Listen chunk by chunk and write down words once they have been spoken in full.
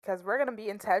because we're going to be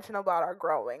intentional about our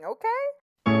growing, okay?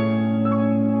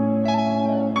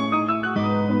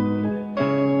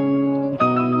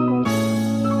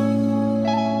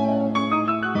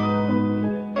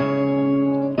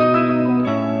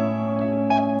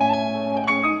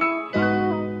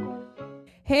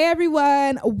 Hey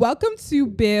everyone, welcome to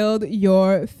Build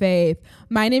Your Faith.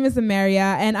 My name is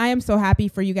Amaria and I am so happy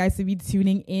for you guys to be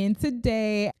tuning in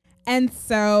today. And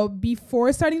so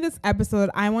before starting this episode,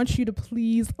 I want you to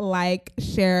please like,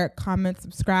 share, comment,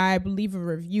 subscribe, leave a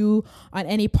review on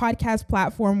any podcast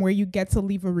platform where you get to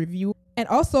leave a review. And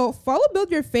also follow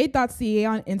buildyourfaith.ca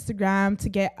on Instagram to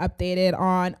get updated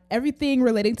on everything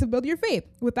relating to Build Your Faith.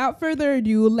 Without further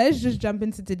ado, let's just jump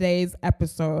into today's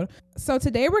episode. So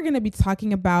today we're going to be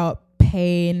talking about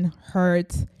pain,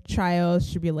 hurt,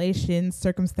 trials, tribulations,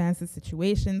 circumstances,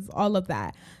 situations, all of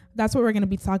that. That's what we're going to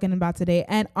be talking about today.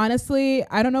 And honestly,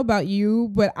 I don't know about you,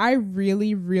 but I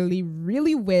really, really,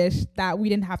 really wish that we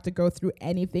didn't have to go through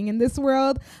anything in this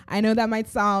world. I know that might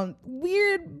sound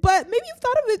weird, but maybe you've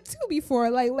thought of it too before.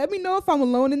 Like, let me know if I'm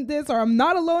alone in this or I'm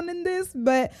not alone in this.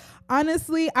 But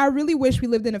honestly, I really wish we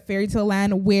lived in a fairy tale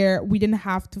land where we didn't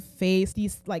have to face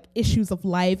these like issues of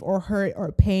life or hurt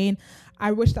or pain.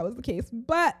 I wish that was the case.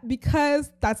 But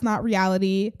because that's not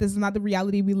reality, this is not the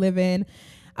reality we live in.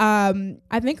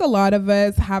 I think a lot of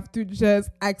us have to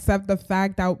just accept the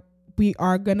fact that we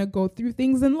are going to go through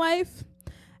things in life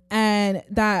and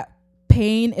that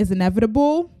pain is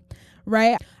inevitable,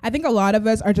 right? I think a lot of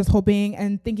us are just hoping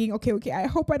and thinking, okay, I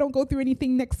hope I don't go through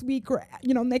anything next week or,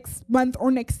 next month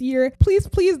or next year. Please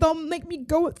don't make me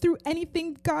go through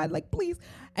anything, God, like, please.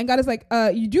 And God is like,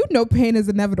 you do know pain is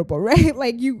inevitable, right?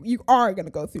 Like you are going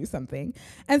to go through something.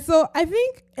 And so I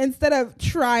think instead of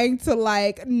trying to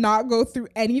like not go through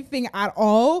anything at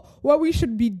all, what we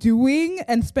should be doing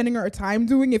and spending our time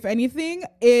doing, if anything,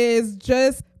 is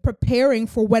just preparing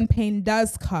for when pain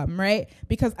does come, right?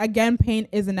 Because again, pain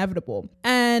is inevitable.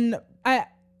 And I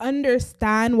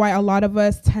understand why a lot of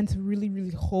us tend to really,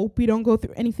 really hope we don't go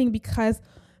through anything, because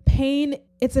pain,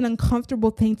 it's an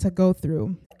uncomfortable thing to go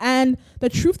through. And the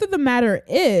truth of the matter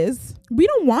is, we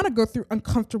don't want to go through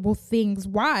uncomfortable things.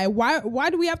 Why? Why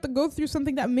do we have to go through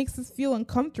something that makes us feel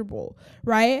uncomfortable,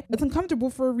 right? It's uncomfortable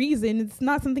for a reason. It's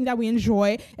not something that we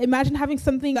enjoy. Imagine having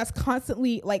something that's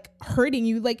constantly like hurting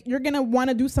you. Like, you're going to want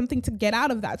to do something to get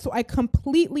out of that. So I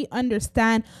completely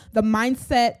understand the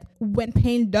mindset when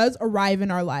pain does arrive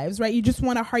in our lives, right? You just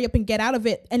want to hurry up and get out of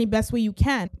it any best way you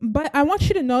can. But I want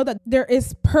you to know that there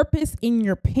is purpose in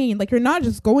your pain. Like, you're not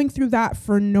just going through that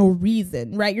for no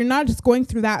reason, right? You're not just going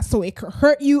through that so it could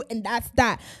hurt you and that's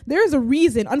that. There is a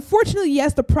reason. Unfortunately,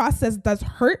 yes, the process does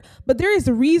hurt, but there is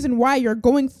a reason why you're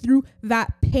going through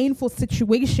that painful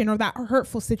situation or that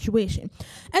hurtful situation.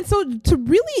 And so to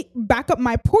really back up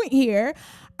my point here,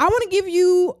 I want to give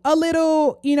you a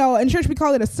little, in church we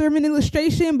call it a sermon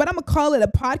illustration, but I'm going to call it a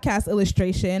podcast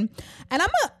illustration. And I'm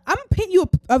going to paint you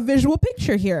a visual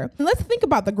picture here. Let's think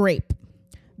about the grape,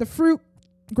 the fruit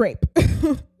grape.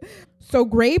 So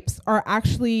grapes are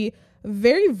actually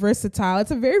very versatile.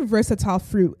 It's a very versatile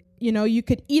fruit. You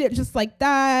could eat it just like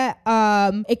that.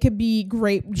 It could be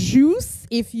grape juice.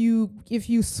 If you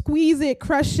squeeze it,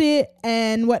 crush it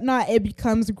and whatnot, it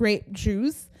becomes grape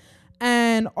juice.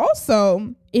 And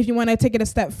also, if you want to take it a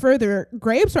step further,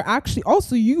 grapes are actually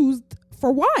also used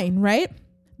for wine, right?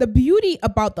 The beauty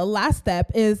about the last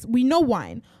step is we know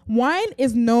wine. Wine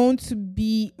is known to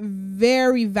be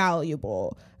very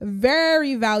valuable,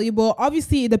 very valuable.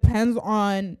 Obviously, it depends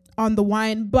on the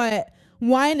wine, but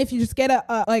wine, if you just get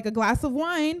a glass of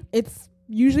wine, it's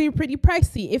usually pretty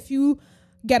pricey. If you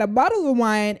get a bottle of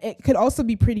wine, it could also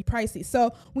be pretty pricey.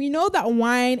 So we know that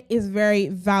wine is very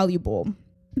valuable.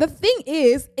 The thing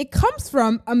is, it comes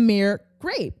from a mere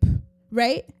grape,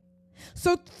 right?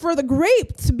 So for the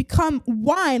grape to become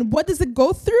wine, what does it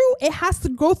go through? It has to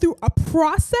go through a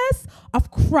process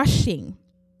of crushing.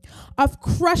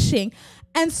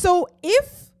 And so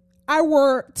if I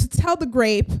were to tell the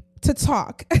grape to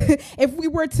talk, if we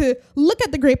were to look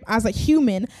at the grape as a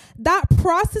human, that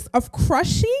process of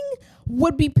crushing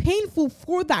would be painful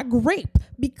for that grape,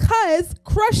 because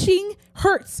crushing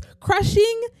hurts.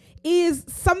 Crushing is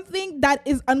something that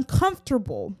is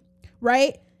uncomfortable,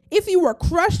 right? If you were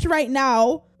crushed right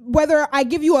now, whether I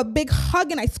give you a big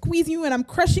hug and I squeeze you and I'm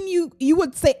crushing you, you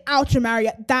would say, ouch,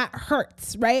 Amaria, that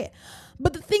hurts, right?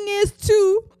 But the thing is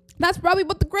too, that's probably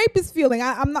what the grape is feeling.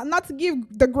 I'm not to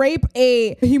give the grape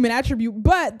a human attribute,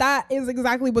 but that is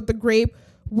exactly what the grape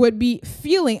would be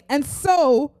feeling. And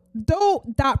so though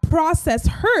that process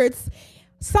hurts,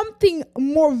 something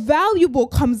more valuable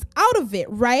comes out of it,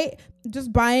 right?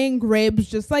 just buying grapes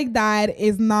just like that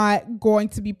is not going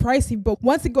to be pricey. But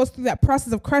once it goes through that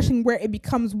process of crushing where it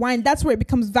becomes wine, that's where it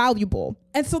becomes valuable.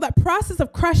 And so that process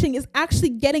of crushing is actually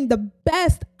getting the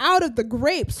best out of the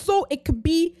grape so it could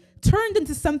be turned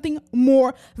into something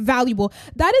more valuable.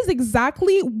 That is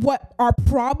exactly what our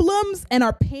problems and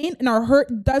our pain and our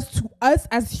hurt does to us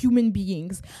as human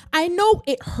beings. I know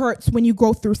it hurts when you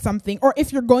go through something, or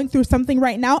if you're going through something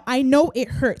right now, I know it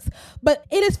hurts, but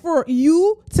it is for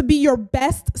you to be your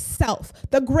best self.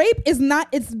 The grape is not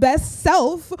its best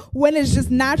self when it's just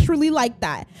naturally like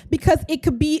that, because it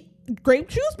could be grape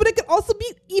juice, but it could also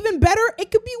be even better.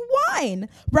 It could be wine,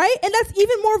 right? And that's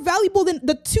even more valuable than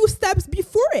the 2 steps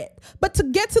before it. But to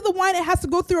get to the wine, it has to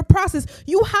go through a process.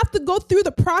 You have to go through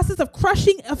the process of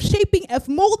crushing, of shaping, of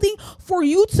molding for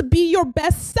you to be your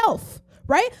best self,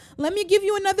 right? Let me give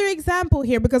you another example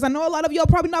here, because I know a lot of y'all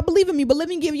probably not believe in me, but let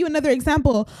me give you another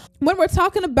example. When we're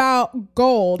talking about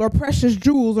gold or precious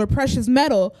jewels or precious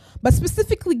metal, but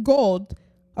specifically gold,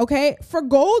 okay, for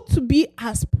gold to be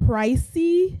as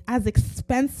pricey, as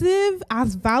expensive,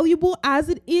 as valuable as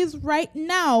it is right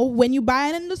now, when you buy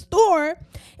it in the store,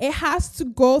 it has to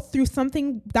go through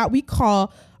something that we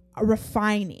call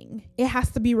refining. It has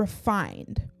to be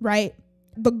refined, right?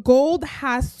 The gold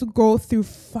has to go through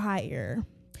fire.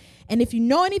 And if you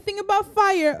know anything about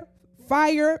fire,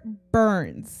 fire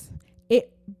burns.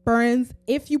 It burns.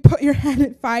 If you put your hand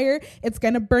in fire, it's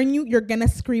going to burn you. You're going to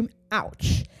scream,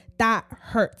 ouch. That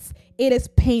hurts. It is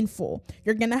painful.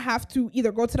 You're going to have to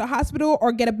either go to the hospital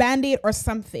or get a Band-Aid or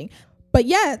something. But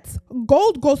yet,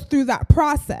 gold goes through that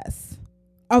process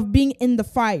of being in the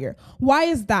fire. Why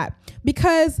is that?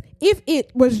 Because if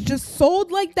it was just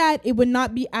sold like that, it would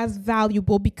not be as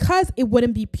valuable because it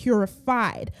wouldn't be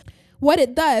purified. What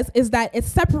it does is that it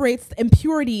separates the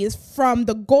impurities from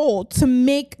the gold to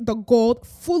make the gold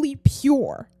fully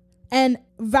pure and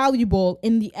valuable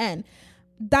in the end.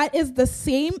 That is the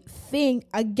same thing,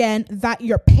 again, that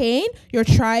your pain, your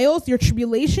trials, your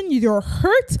tribulation, your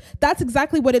hurt, that's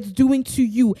exactly what it's doing to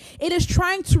you. It is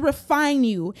trying to refine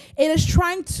you. It is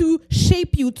trying to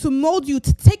shape you, to mold you,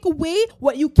 to take away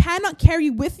what you cannot carry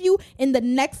with you in the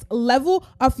next level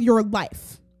of your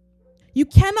life. You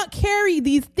cannot carry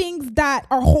these things that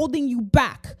are holding you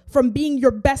back from being your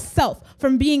best self,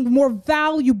 from being more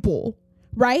valuable,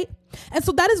 right? And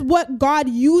so that is what God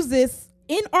uses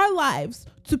in our lives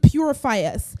to purify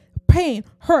us. Pain,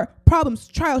 hurt, problems,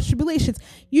 trials, tribulations.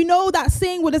 You know that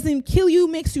saying, what doesn't kill you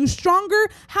makes you stronger.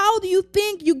 How do you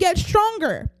think you get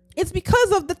stronger? It's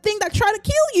because of the thing that tried to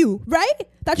kill you, right?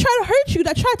 That tried to hurt you,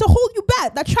 that tried to hold you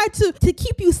back, that tried to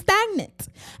keep you stagnant.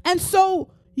 And so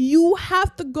you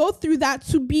have to go through that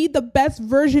to be the best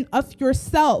version of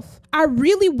yourself. I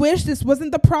really wish this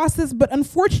wasn't the process, but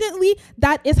unfortunately,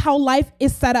 that is how life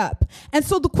is set up. And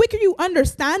so the quicker you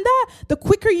understand that, the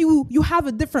quicker you have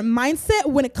a different mindset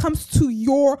when it comes to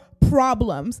your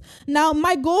problems. Now,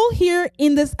 my goal here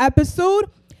in this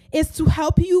episode is to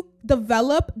help you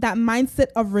develop that mindset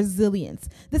of resilience.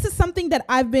 This is something that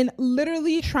I've been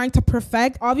literally trying to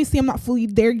perfect. Obviously, I'm not fully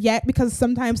there yet because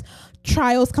sometimes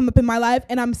trials come up in my life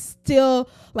and I'm still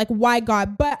like, why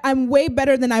God? But I'm way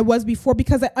better than I was before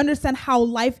because I understand how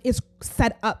life is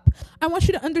set up. I want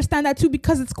you to understand that too,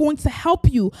 because it's going to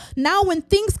help you. Now, when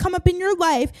things come up in your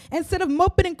life, instead of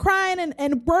moping and crying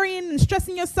and worrying and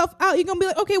stressing yourself out, you're going to be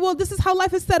like, okay, well, this is how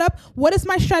life is set up. What is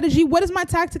my strategy? What is my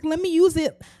tactic? Let me use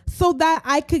it so that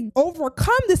I could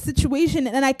overcome this situation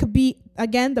and I could be,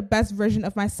 again, the best version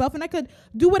of myself, and I could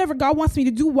do whatever God wants me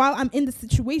to do while I'm in the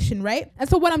situation, right? And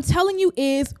so what I'm telling you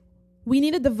is we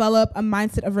need to develop a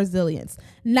mindset of resilience.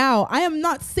 Now, I am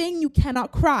not saying you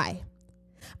cannot cry.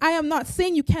 I am not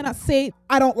saying you cannot say,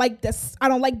 I don't like this. I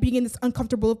don't like being in this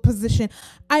uncomfortable position.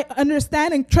 I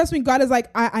understand, and trust me, God is like,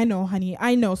 I know, honey.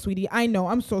 I know, sweetie. I know.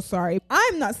 I'm so sorry.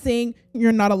 I'm not saying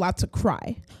you're not allowed to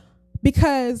cry,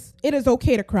 because it is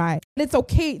okay to cry. It's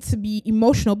okay to be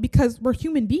emotional because we're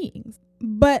human beings.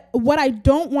 But what I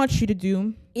don't want you to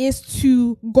do is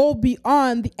to go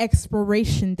beyond the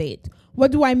expiration date.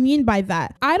 What do I mean by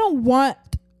that? I don't want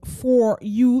for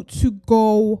you to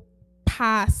go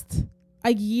past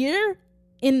a year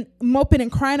in moping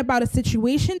and crying about a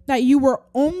situation that you were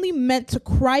only meant to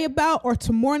cry about or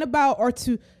to mourn about or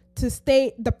to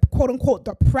stay the quote unquote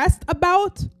depressed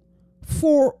about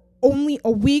for only a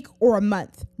week or a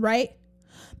month, right?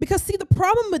 Because see, the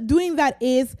problem with doing that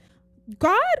is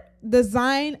God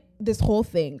designed this whole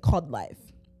thing called life,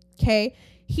 okay?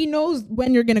 He knows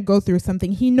when you're going to go through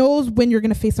something. He knows when you're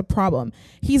going to face a problem.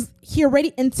 He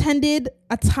already intended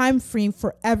a time frame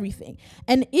for everything.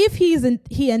 And if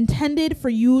he intended for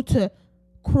you to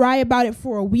cry about it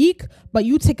for a week, but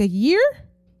you take a year,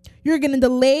 you're going to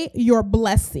delay your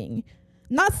blessing.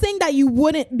 Not saying that you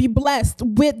wouldn't be blessed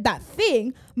with that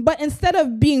thing, but instead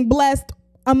of being blessed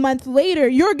a month later,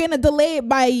 you're going to delay it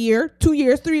by a year, 2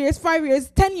 years, 3 years, 5 years,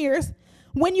 10 years,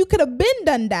 when you could have been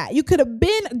done that. You could have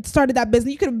been started that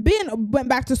business. You could have been went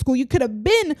back to school. You could have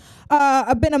been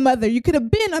a mother. You could have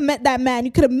been met that man.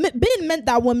 You could have been met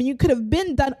that woman. You could have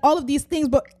been done all of these things,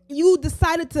 but you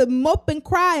decided to mope and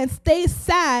cry and stay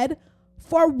sad.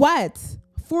 For what?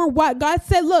 For what? God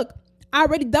said, look, I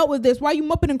already dealt with this. Why are you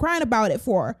moping and crying about it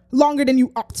for longer than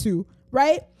you ought to,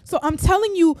 right? So I'm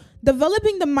telling you,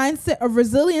 developing the mindset of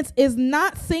resilience is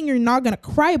not saying you're not going to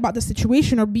cry about the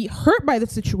situation or be hurt by the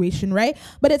situation, right?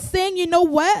 But it's saying, you know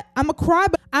what? I'm going to cry,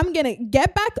 but I'm going to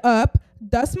get back up,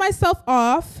 dust myself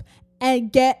off,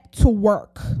 and get to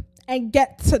work and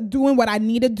get to doing what I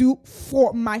need to do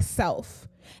for myself.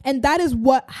 And that is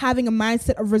what having a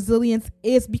mindset of resilience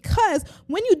is, because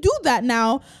when you do that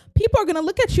now, people are going to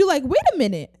look at you like, wait a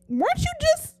minute, weren't you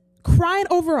just crying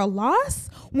over a loss?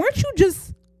 Weren't you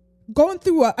just going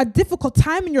through a difficult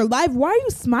time in your life? Why are you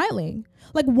smiling?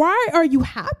 Like, why are you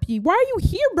happy? Why are you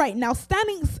here right now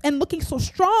standing and looking so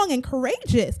strong and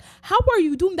courageous? How are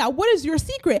you doing that? What is your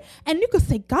secret? And you could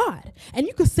say God. And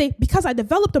you could say, because I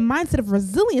developed a mindset of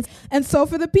resilience. And so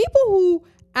for the people who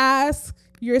ask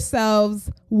yourselves,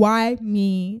 why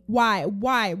me? Why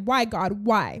God?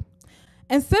 Why?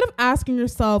 Instead of asking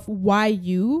yourself, why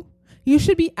you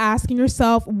should be asking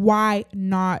yourself, why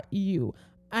not you?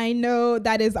 I know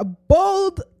that is a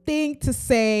bold thing to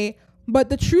say, but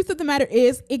the truth of the matter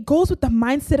is it goes with the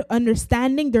mindset of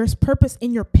understanding there's purpose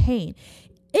in your pain.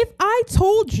 If I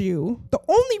told you the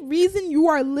only reason you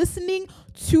are listening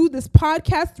to this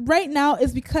podcast right now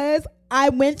is because I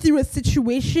went through a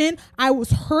situation, I was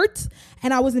hurt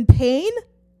and I was in pain,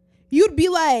 you'd be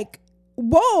like,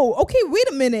 whoa, okay, wait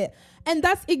a minute. And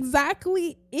that's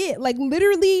exactly it. Like,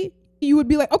 literally, you would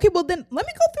be like, okay, well then let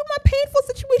me go through my painful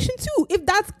situation too.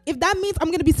 If that means I'm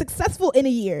going to be successful in a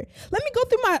year, let me go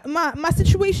through my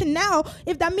situation now.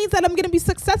 If that means that I'm going to be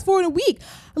successful in a week,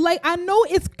 like, I know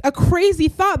it's a crazy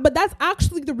thought, but that's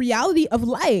actually the reality of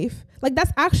life. Like,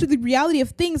 that's actually the reality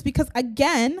of things, because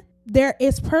again, there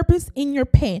is purpose in your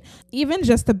pain. Even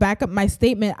just to back up my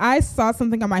statement, I saw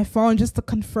something on my phone just to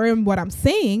confirm what I'm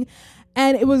saying.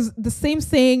 And it was the same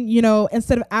saying, you know,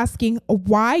 instead of asking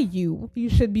why you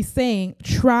should be saying,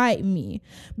 try me.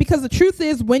 Because the truth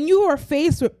is, when you are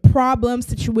faced with problems,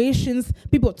 situations,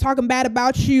 people talking bad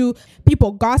about you,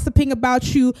 people gossiping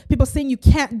about you, people saying you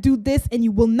can't do this and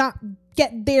you will not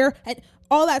get there and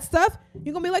all that stuff,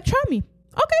 you're going to be like, try me.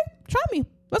 Okay, try me.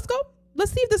 Let's go.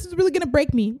 Let's see if this is really going to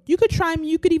break me. You could try me.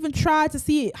 You could even try to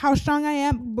see how strong I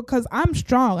am, because I'm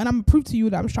strong and I'm going to prove to you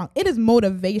that I'm strong. It is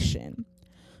motivation.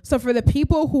 So for the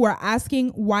people who are asking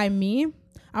why me,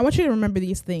 I want you to remember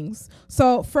these things.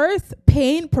 So first,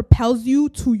 pain propels you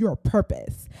to your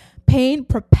purpose. Pain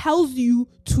propels you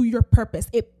to your purpose.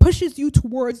 It pushes you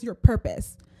towards your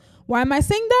purpose. Why am I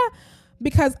saying that?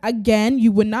 Because again,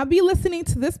 you would not be listening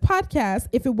to this podcast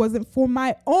if it wasn't for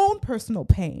my own personal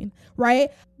pain,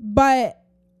 right? But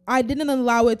I didn't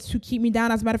allow it to keep me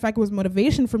down. As a matter of fact, it was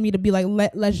motivation for me to be like,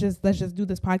 let's just do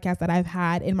this podcast that I've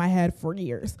had in my head for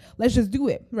years. Let's just do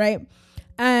it, right?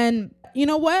 And you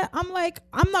know what? I'm like,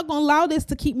 I'm not going to allow this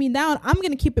to keep me down. I'm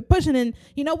going to keep it pushing. And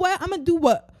you know what? I'm going to do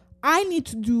what I need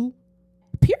to do,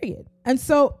 period. And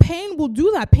so pain will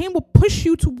do that. Pain will push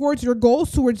you towards your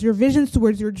goals, towards your visions,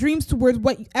 towards your dreams, towards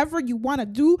whatever you want to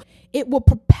do. It will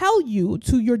propel you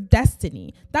to your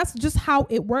destiny. That's just how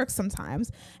it works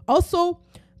sometimes. Also,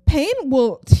 pain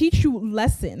will teach you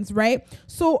lessons, right?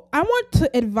 So I want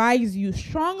to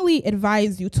strongly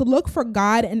advise you to look for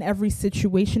God in every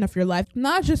situation of your life,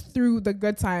 not just through the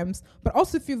good times, but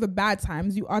also through the bad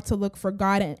times. You ought to look for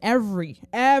God in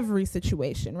every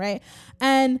situation, right?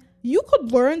 And you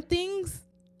could learn things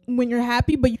when you're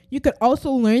happy, but you could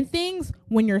also learn things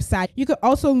when you're sad. You could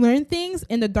also learn things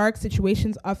in the dark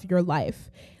situations of your life,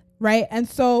 right? And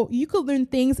so you could learn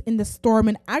things in the storm.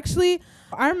 And actually,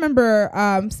 I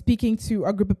remember speaking to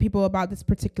a group of people about this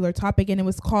particular topic, and it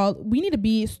was called, we need to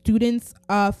be students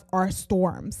of our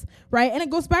storms, right? And it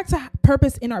goes back to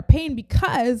purpose in our pain,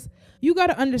 because you got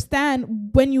to understand,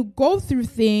 when you go through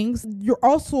things, you're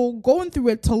also going through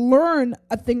it to learn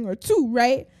a thing or two,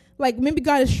 right? Like, maybe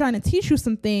God is trying to teach you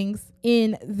some things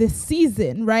in this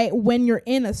season, right? When you're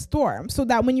in a storm, so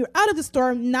that when you're out of the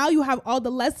storm, now you have all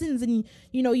the lessons, and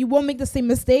you won't make the same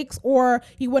mistakes, or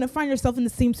you wouldn't find yourself in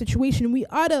the same situation. We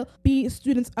ought to be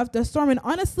students of the storm. And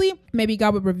honestly, maybe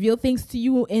God would reveal things to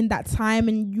you in that time,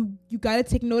 and you got to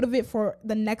take note of it for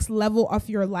the next level of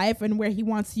your life and where he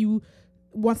wants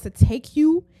to take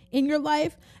you in your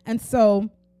life. And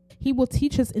so He will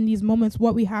teach us in these moments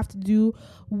what we have to do,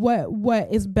 what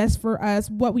is best for us,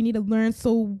 what we need to learn.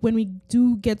 So when we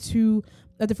do get to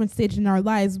a different stage in our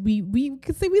lives, we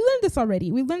could say we learned this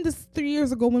already. We learned this 3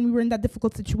 years ago when we were in that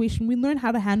difficult situation. We learned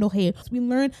how to handle hate. We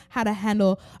learned how to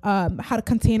handle, how to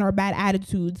contain our bad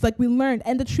attitudes. Like we learned.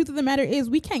 And the truth of the matter is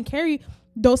we can't carry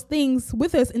those things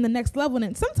with us in the next level.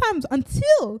 And sometimes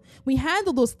until we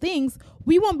handle those things,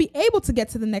 we won't be able to get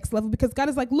to the next level, because God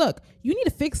is like, look, you need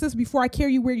to fix this before I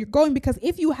carry you where you're going, because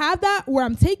if you have that where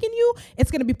I'm taking you,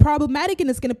 it's going to be problematic and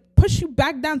it's going to push you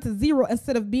back down to 0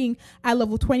 instead of being at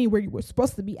level 20 where you were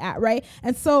supposed to be at, right?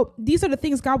 And so these are the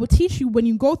things God will teach you when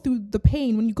you go through the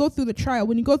pain, when you go through the trial,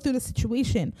 when you go through the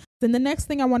situation. Then the next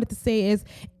thing I wanted to say is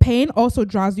pain also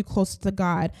draws you closer to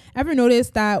God. Ever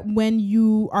notice that when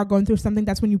you are going through something,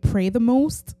 that's when you pray the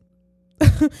most?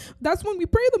 That's when we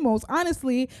pray the most,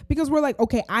 honestly, because we're like,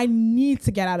 okay, I need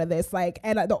to get out of this. Like,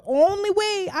 and the only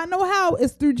way I know how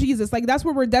is through Jesus. Like, that's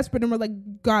where we're desperate and we're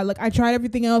like, God, like I tried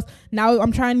everything else. Now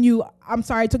I'm trying you. I'm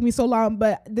sorry it took me so long,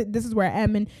 but this is where I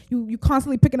am. And you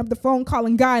constantly picking up the phone,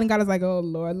 calling God, and God is like, oh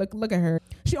Lord, look at her.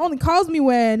 She only calls me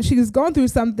when she's going through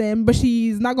something, but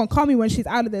she's not going to call me when she's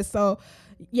out of this. So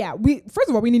yeah, first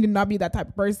of all, we need to not be that type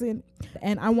of person.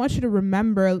 And I want you to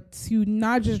remember to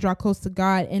not just draw close to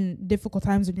God in difficult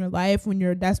times in your life, when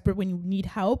you're desperate, when you need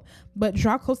help, but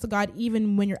draw close to God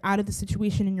even when you're out of the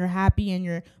situation and you're happy and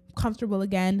you're comfortable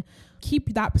again.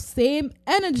 Keep that same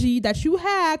energy that you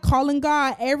had calling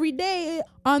God every day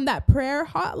on that prayer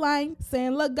hotline,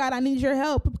 saying, look, God, I need your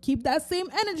help. Keep that same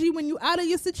energy when you're out of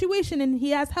your situation and he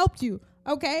has helped you.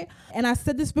 Okay. And I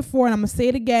said this before and I'm going to say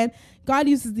it again. God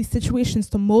uses these situations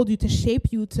to mold you, to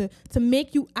shape you, to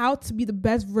make you out to be the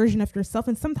best version of yourself.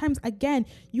 And sometimes, again,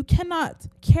 you cannot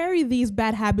carry these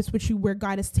bad habits with you where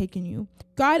God has taken you.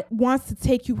 God wants to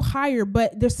take you higher,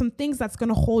 but there's some things that's going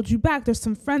to hold you back. There's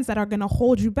some friends that are going to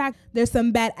hold you back. There's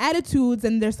some bad attitudes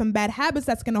and there's some bad habits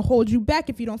that's going to hold you back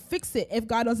if you don't fix it, if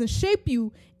God doesn't shape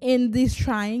you in these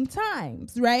trying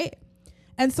times, right?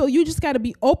 And so you just got to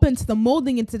be open to the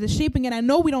molding and to the shaping. And I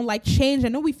know we don't like change. I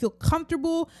know we feel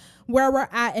comfortable where we're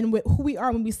at and with who we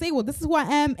are when we say, well, this is who I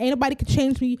am. Ain't nobody can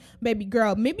change me. Baby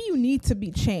girl, maybe you need to be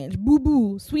changed.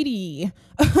 Boo-boo, sweetie.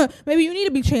 Maybe you need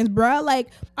to be changed, bruh. Like,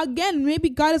 again, maybe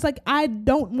God is like, I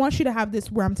don't want you to have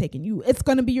this where I'm taking you. It's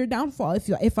going to be your downfall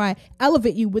if I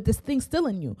elevate you with this thing still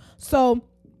in you. So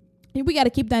we got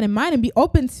to keep that in mind and be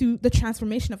open to the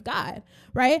transformation of God,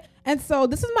 right? And so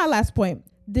this is my last point.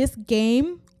 This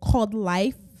game called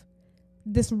life,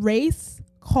 this race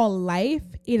called life,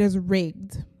 it is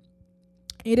rigged.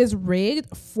 It is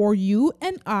rigged for you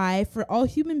and I, for all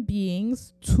human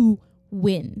beings to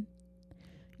win.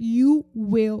 You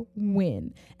will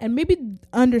win. And maybe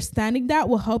understanding that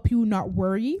will help you not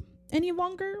worry any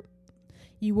longer.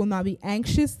 You will not be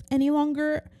anxious any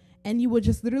longer. And you will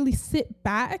just literally sit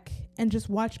back and just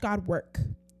watch God work.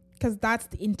 Because that's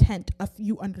the intent of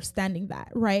you understanding that,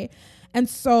 right? And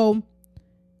so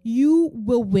you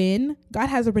will win. God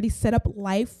has already set up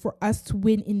life for us to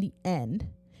win in the end.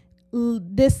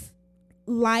 This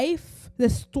life, the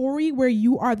story where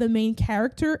you are the main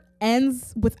character,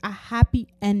 ends with a happy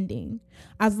ending.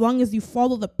 As long as you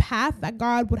follow the path that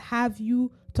God would have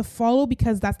you to follow,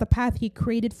 because that's the path he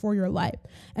created for your life.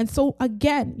 And so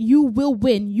again, you will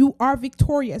win. You are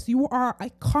victorious. You are a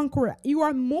conqueror. You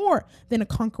are more than a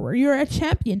conqueror. You're a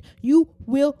champion. You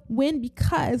will win,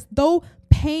 because though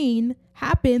pain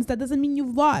happens, that doesn't mean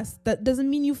you've lost. That doesn't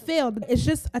mean you failed. It's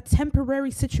just a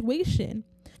temporary situation.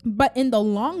 But in the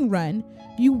long run,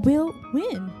 you will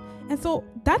win. And so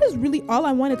that is really all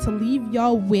I wanted to leave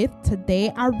y'all with today.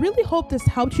 I really hope this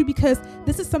helped you, because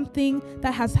this is something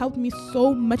that has helped me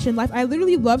so much in life. I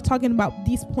literally love talking about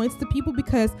these points to people,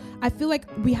 because I feel like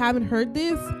we haven't heard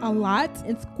this a lot.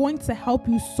 It's going to help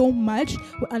you so much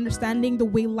with understanding the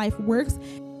way life works,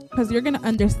 because you're going to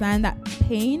understand that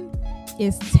pain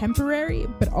is temporary,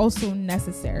 but also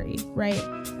necessary, right?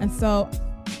 And so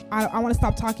I want to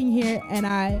stop talking here, and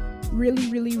I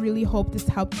really hope this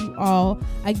helped you all.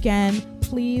 Again,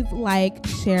 please like,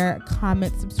 share,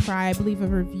 comment, subscribe, leave a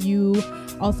review.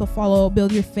 Also follow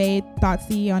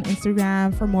buildyourfaith.c on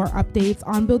Instagram for more updates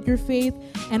on Build Your Faith.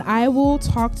 And I will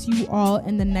talk to you all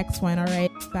in the next one. All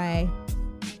right, bye.